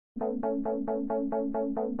All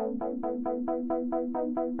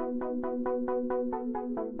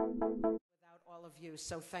of you,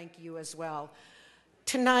 so thank you as well.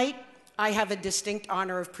 Tonight, I have a distinct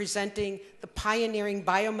honor of presenting the Pioneering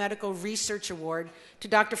Biomedical Research Award to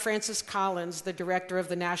Dr. Francis Collins, the director of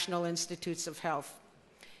the National Institutes of Health.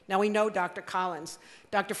 Now we know Dr. Collins.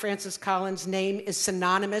 Dr. Francis Collins' name is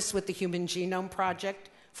synonymous with the Human Genome Project,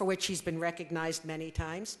 for which he's been recognized many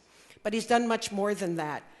times, but he's done much more than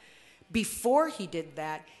that. Before he did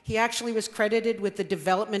that, he actually was credited with the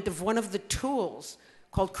development of one of the tools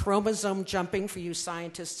called chromosome jumping, for you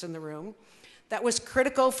scientists in the room, that was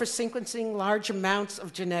critical for sequencing large amounts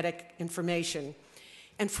of genetic information,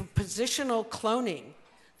 and for positional cloning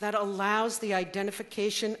that allows the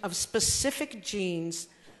identification of specific genes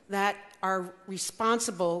that are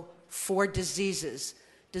responsible for diseases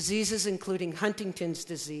including Huntington's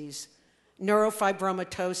disease,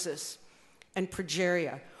 neurofibromatosis, and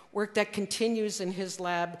progeria, work that continues in his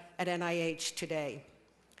lab at NIH today.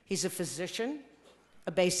 He's a physician,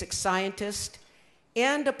 a basic scientist,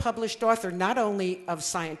 and a published author not only of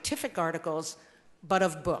scientific articles, but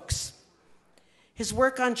of books. His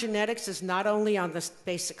work on genetics is not only on the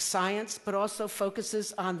basic science, but also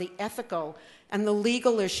focuses on the ethical and the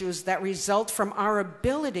legal issues that result from our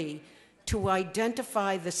ability to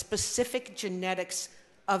identify the specific genetics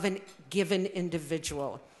of a given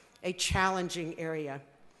individual, a challenging area.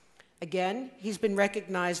 Again, he's been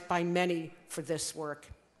recognized by many for this work.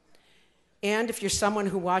 And if you're someone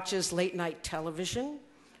who watches late-night television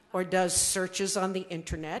or does searches on the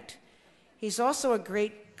internet, he's also a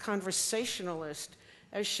great conversationalist,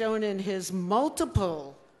 as shown in his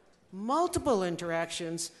multiple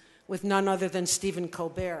interactions with none other than Stephen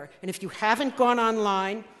Colbert. And if you haven't gone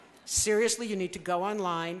online, seriously, you need to go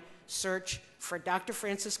online, search for Dr.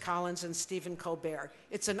 Francis Collins and Stephen Colbert.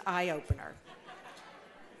 It's an eye-opener.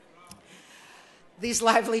 These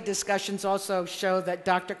lively discussions also show that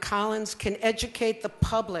Dr. Collins can educate the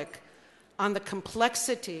public on the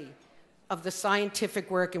complexity of the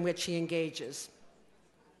scientific work in which he engages.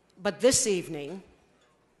 But this evening,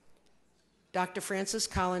 Dr. Francis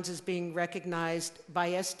Collins is being recognized by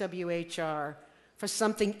SWHR for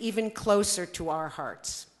something even closer to our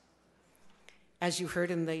hearts. As you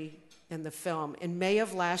heard in the film, in May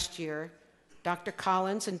of last year, Dr.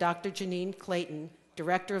 Collins and Dr. Janine Clayton,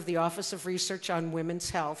 director of the Office of Research on Women's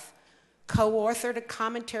Health, co-authored a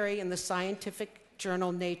commentary in the scientific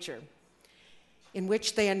journal Nature, in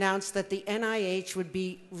which they announced that the NIH would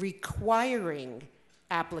be requiring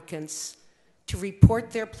applicants to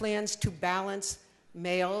report their plans to balance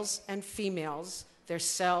males and females, their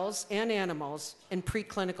cells and animals, in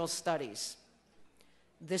preclinical studies.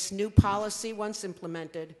 This new policy, once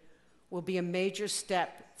implemented, will be a major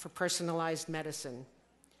step for personalized medicine.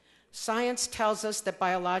 Science tells us that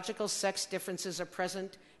biological sex differences are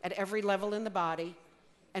present at every level in the body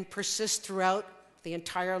and persist throughout the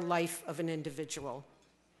entire life of an individual.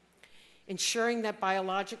 Ensuring that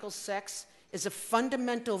biological sex is a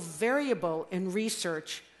fundamental variable in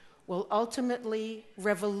research will ultimately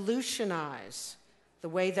revolutionize the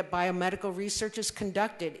way that biomedical research is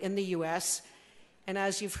conducted in the US. And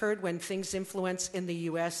as you've heard, when things influence in the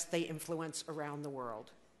US, they influence around the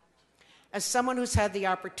world. As someone who's had the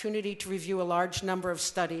opportunity to review a large number of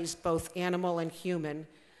studies, both animal and human,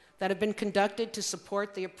 that have been conducted to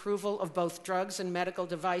support the approval of both drugs and medical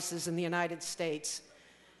devices in the United States,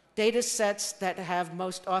 data sets that have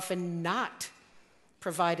most often not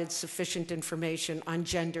provided sufficient information on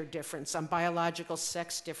gender difference, on biological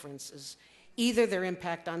sex differences, either their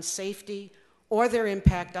impact on safety or their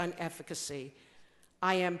impact on efficacy.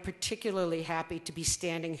 I am particularly happy to be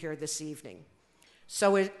standing here this evening.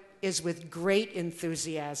 So it is with great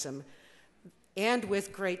enthusiasm and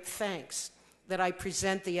with great thanks that I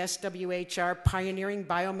present the SWHR Pioneering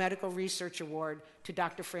Biomedical Research Award to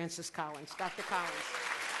Dr. Francis Collins. Dr. Collins.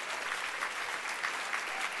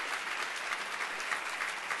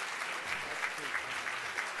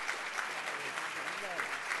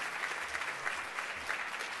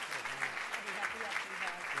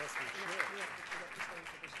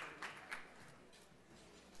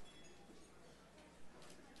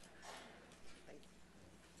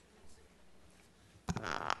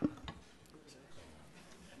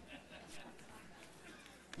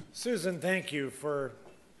 Susan, thank you for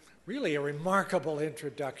really a remarkable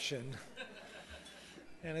introduction.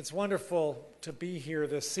 And it's wonderful to be here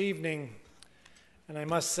this evening. And I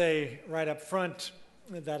must say right up front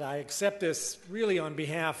that I accept this really on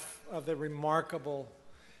behalf of the remarkable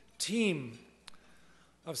team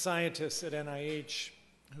of scientists at NIH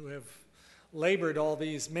who have labored all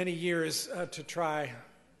these many years to try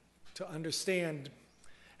to understand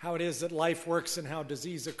how it is that life works and how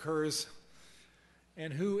disease occurs,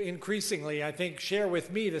 and who increasingly, I think, share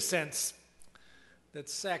with me the sense that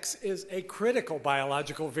sex is a critical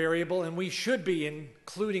biological variable and we should be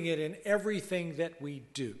including it in everything that we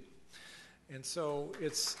do. And so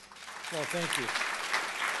well, thank you.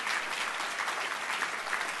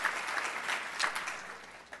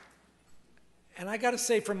 And I got to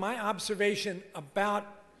say, from my observation, about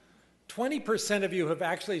 20% of you have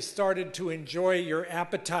actually started to enjoy your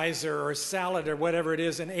appetizer or salad or whatever it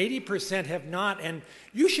is, and 80% have not, and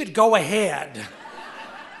you should go ahead.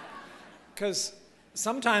 Because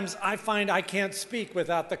sometimes I find I can't speak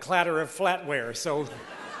without the clatter of flatware, so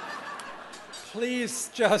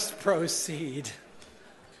please just proceed.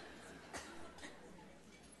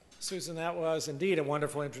 Susan, that was indeed a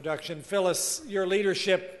wonderful introduction. Phyllis, your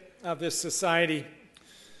leadership of this society.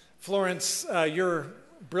 Florence, your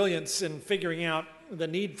brilliance in figuring out the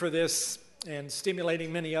need for this and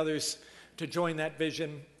stimulating many others to join that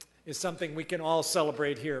vision is something we can all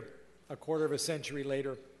celebrate here a quarter of a century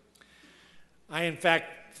later. I, in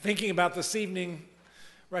fact, thinking about this evening,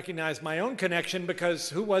 recognize my own connection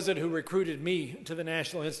because who was it who recruited me to the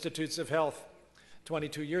National Institutes of Health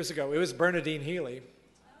 22 years ago? It was Bernadine Healy.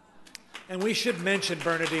 And we should mention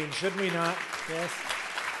Bernadine, should we not? Yes.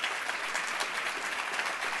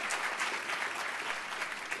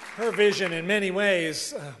 Her vision in many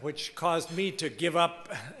ways, which caused me to give up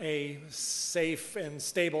a safe and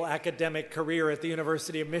stable academic career at the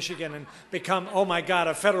University of Michigan and become, oh my God,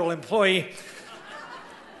 a federal employee,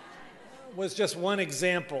 was just one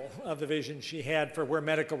example of the vision she had for where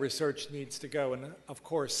medical research needs to go. And of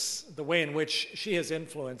course, the way in which she has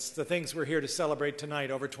influenced the things we're here to celebrate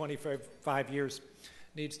tonight over 25 years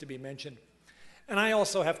needs to be mentioned. And I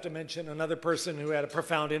also have to mention another person who had a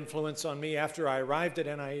profound influence on me after I arrived at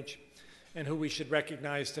NIH and who we should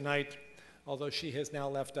recognize tonight, although she has now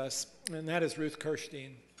left us, and that is Ruth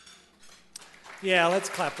Kirstein. Yeah, let's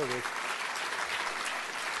clap for Ruth.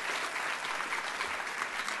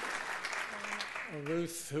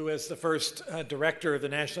 Ruth, who is the first director of the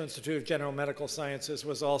National Institute of General Medical Sciences,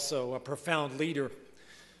 was also a profound leader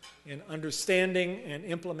in understanding and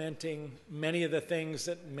implementing many of the things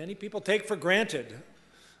that many people take for granted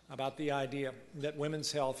about the idea that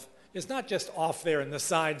women's health is not just off there in the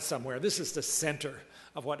side somewhere. This is the center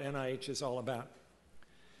of what NIH is all about.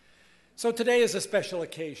 So today is a special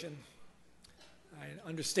occasion. I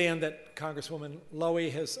understand that Congresswoman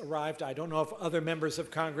Lowy has arrived. I don't know if other members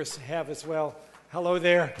of Congress have as well. Hello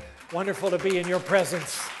there. Wonderful to be in your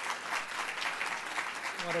presence.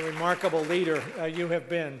 What a remarkable leader you have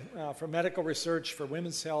been for medical research, for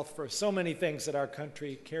women's health, for so many things that our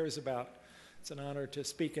country cares about. It's an honor to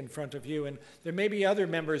speak in front of you. And there may be other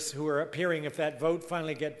members who are appearing if that vote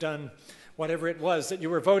finally get done. Whatever it was that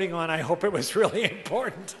you were voting on, I hope it was really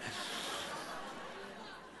important.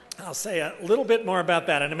 I'll say a little bit more about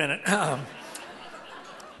that in a minute.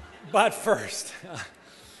 But first,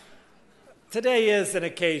 today is an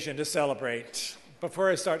occasion to celebrate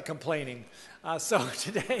before I start complaining. So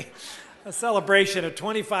today, a celebration of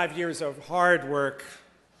 25 years of hard work.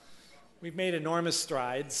 We've made enormous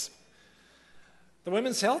strides. The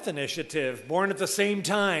Women's Health Initiative, born at the same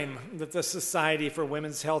time that the Society for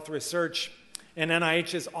Women's Health Research and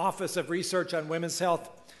NIH's Office of Research on Women's Health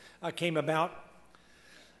came about,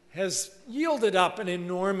 has yielded up an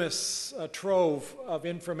enormous trove of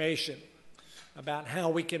information about how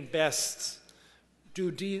we can best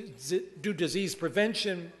do disease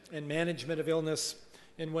prevention and management of illness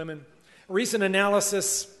in women. A recent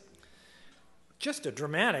analysis, just a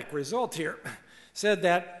dramatic result here, said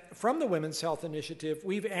that from the Women's Health Initiative,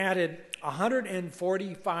 we've added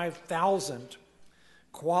 145,000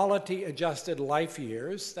 quality-adjusted life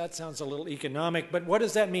years. That sounds a little economic, but what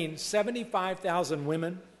does that mean? 75,000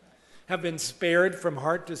 women have been spared from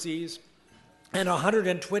heart disease and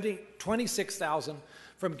 126,000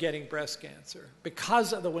 from getting breast cancer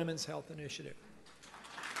because of the Women's Health Initiative.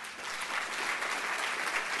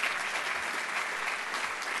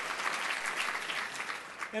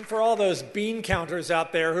 And for all those bean counters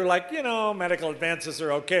out there who are like, you know, medical advances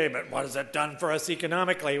are okay, but what has that done for us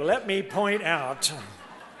economically? Let me point out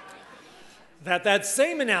that that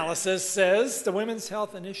same analysis says the Women's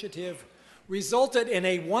Health Initiative resulted in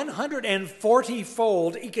a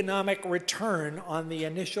 140-fold economic return on the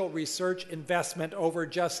initial research investment over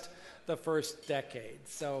just the first decade.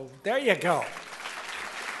 So there you go.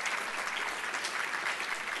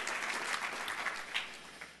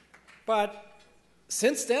 But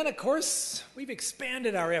since then, of course, we've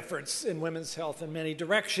expanded our efforts in women's health in many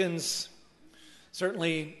directions.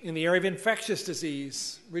 Certainly in the area of infectious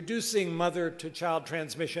disease, reducing mother-to-child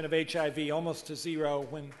transmission of HIV almost to zero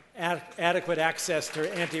when adequate access to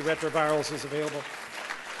antiretrovirals is available.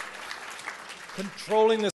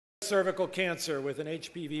 Controlling the cervical cancer with an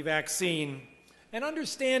HPV vaccine, and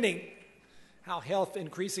understanding how health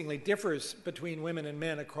increasingly differs between women and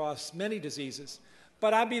men across many diseases.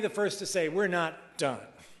 But I'll be the first to say we're not done.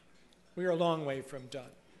 We are a long way from done.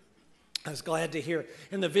 I was glad to hear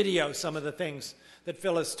in the video some of the things that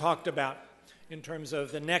Phyllis talked about in terms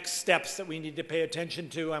of the next steps that we need to pay attention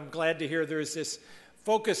to. I'm glad to hear there's this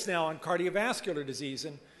focus now on cardiovascular disease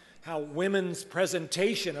and how women's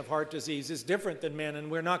presentation of heart disease is different than men,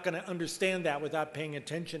 and we're not going to understand that without paying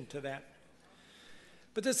attention to that.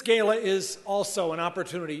 But this gala is also an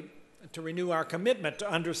opportunity to renew our commitment to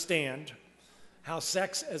understand how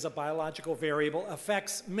sex as a biological variable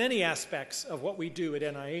affects many aspects of what we do at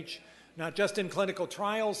NIH, not just in clinical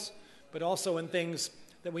trials, but also in things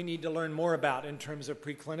that we need to learn more about in terms of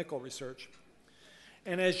preclinical research.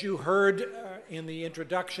 And as you heard in the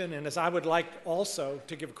introduction, and as I would like also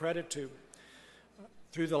to give credit to,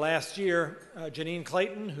 through the last year, Janine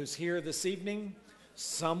Clayton, who's here this evening,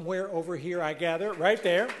 somewhere over here, I gather, right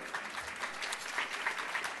there,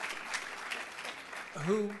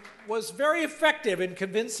 who was very effective in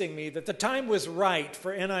convincing me that the time was right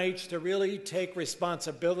for NIH to really take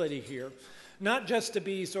responsibility here, not just to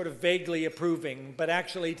be sort of vaguely approving, but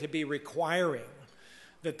actually to be requiring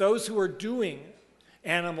that those who are doing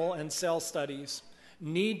animal and cell studies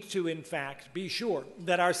need to, in fact, be sure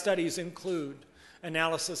that our studies include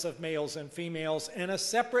analysis of males and females and a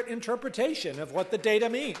separate interpretation of what the data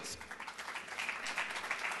means.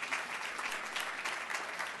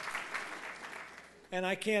 And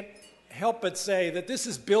I can't help but say that this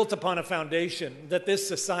is built upon a foundation that this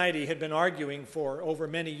society had been arguing for over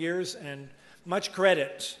many years, and much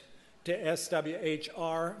credit to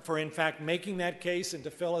SWHR for, in fact, making that case, and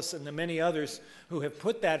to Phyllis and the many others who have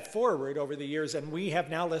put that forward over the years, and we have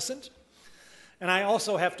now listened. And I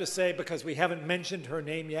also have to say, because we haven't mentioned her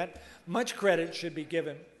name yet, much credit should be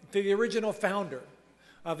given to the original founder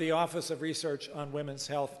of the Office of Research on Women's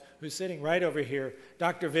Health, who's sitting right over here,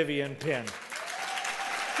 Dr. Vivian Penn.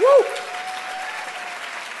 Woo!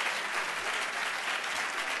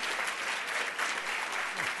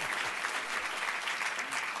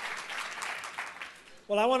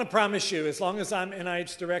 Well, I want to promise you, as long as I'm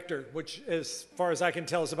NIH director, which as far as I can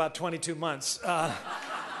tell is about 22 months,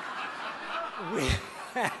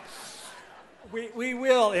 we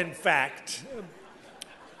will, in fact,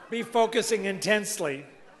 be focusing intensely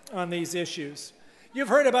on these issues. You've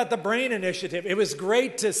heard about the Brain Initiative. It was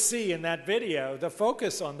great to see in that video the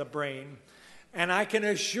focus on the brain. And I can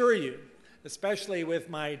assure you, especially with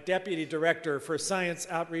my Deputy Director for Science,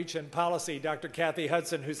 Outreach, and Policy, Dr. Kathy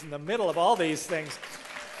Hudson, who's in the middle of all these things,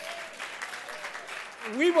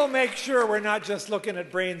 we will make sure we're not just looking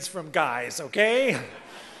at brains from guys, okay?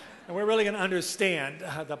 And we're really going to understand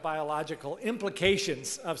the biological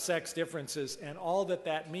implications of sex differences and all that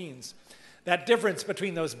that means. That difference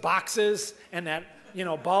between those boxes and that,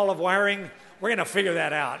 ball of wiring, we're going to figure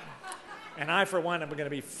that out. And I, for one, am going to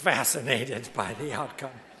be fascinated by the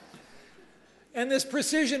outcome. And this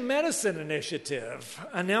precision medicine initiative,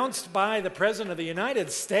 announced by the President of the United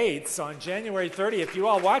States on January 30th, you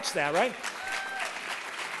all watched that, right?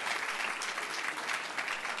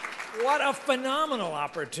 What a phenomenal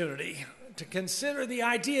opportunity to consider the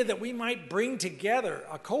idea that we might bring together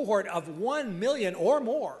a cohort of 1 million or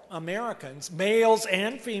more Americans, males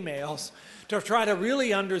and females, to try to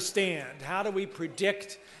really understand how do we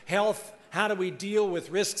predict health, how do we deal with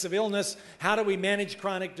risks of illness, how do we manage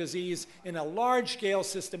chronic disease in a large-scale,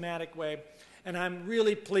 systematic way. And I'm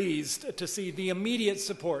really pleased to see the immediate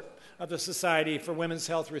support of the Society for Women's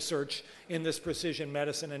Health Research in this precision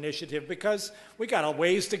medicine initiative, because we got a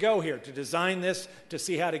ways to go here to design this, to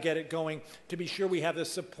see how to get it going, to be sure we have the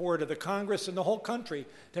support of the Congress and the whole country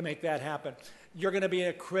to make that happen. You're going to be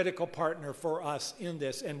a critical partner for us in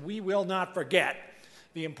this, and we will not forget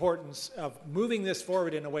the importance of moving this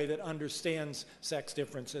forward in a way that understands sex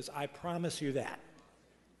differences. I promise you that.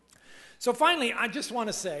 So finally, I just want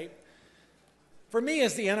to say, for me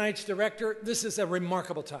as the NIH director, this is a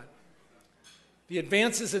remarkable time. The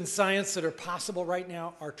advances in science that are possible right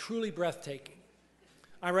now are truly breathtaking.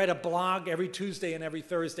 I write a blog every Tuesday and every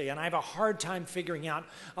Thursday, and I have a hard time figuring out,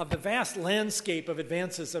 of the vast landscape of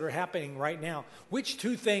advances that are happening right now, which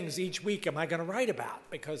two things each week am I going to write about,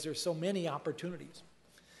 because there's so many opportunities.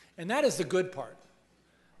 And that is the good part.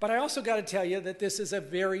 But I also got to tell you that this is a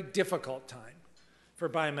very difficult time for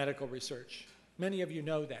biomedical research. Many of you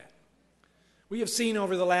know that. We have seen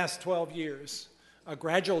over the last 12 years a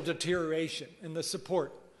gradual deterioration in the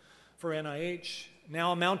support for NIH,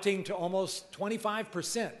 now amounting to almost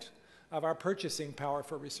 25% of our purchasing power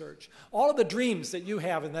for research. All of the dreams that you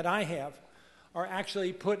have and that I have are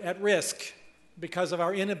actually put at risk because of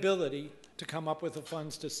our inability to come up with the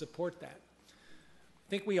funds to support that. I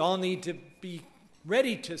think we all need to be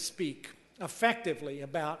ready to speak effectively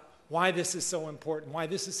about why this is so important, why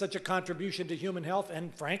this is such a contribution to human health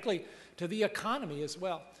and, frankly, to the economy as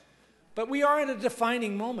well. But we are at a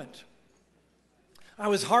defining moment. I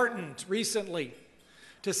was heartened recently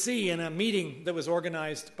to see in a meeting that was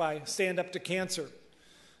organized by Stand Up to Cancer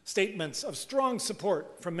statements of strong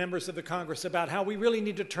support from members of the Congress about how we really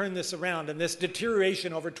need to turn this around, and this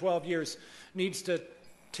deterioration over 12 years needs to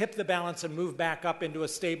tip the balance and move back up into a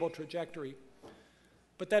stable trajectory.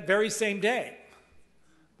 But that very same day,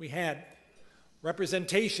 we had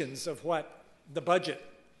representations of what the budget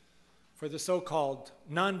for the so-called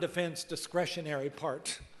non-defense discretionary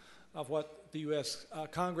part of what the U.S.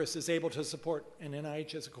 Congress is able to support, and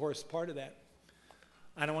NIH is, of course, part of that.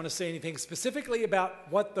 I don't want to say anything specifically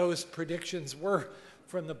about what those predictions were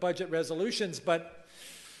from the budget resolutions, but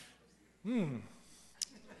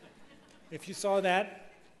if you saw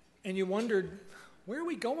that and you wondered, where are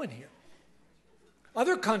we going here?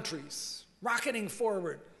 Other countries rocketing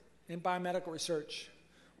forward in biomedical research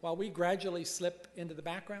while we gradually slip into the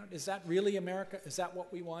background. Is that really America? Is that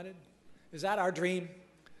what we wanted? Is that our dream?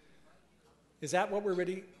 Is that what we're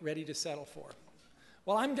ready to settle for?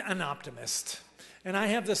 Well, I'm an optimist, and I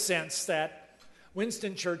have the sense that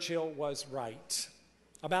Winston Churchill was right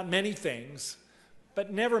about many things,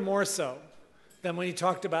 but never more so than when he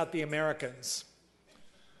talked about the Americans.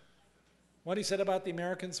 What he said about the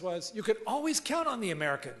Americans was, you could always count on the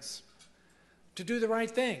Americans to do the right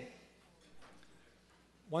thing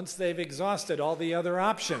once they've exhausted all the other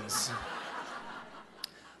options.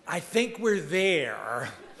 I think we're there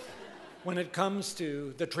when it comes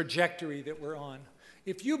to the trajectory that we're on.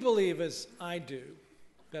 If you believe, as I do,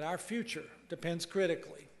 that our future depends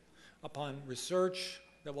critically upon research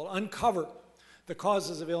that will uncover the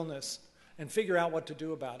causes of illness and figure out what to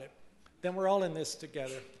do about it, then we're all in this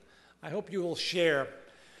together. I hope you will share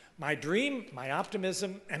my dream, my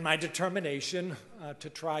optimism, and my determination to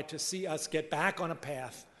try to see us get back on a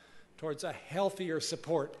path towards a healthier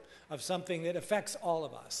support of something that affects all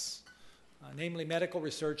of us, namely medical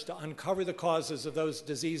research to uncover the causes of those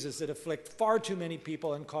diseases that afflict far too many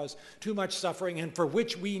people and cause too much suffering, and for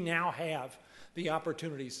which we now have the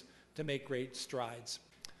opportunities to make great strides.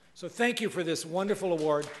 So thank you for this wonderful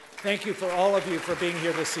award. Thank you for all of you for being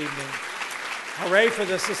here this evening. Hooray for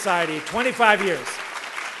the Society, 25 years.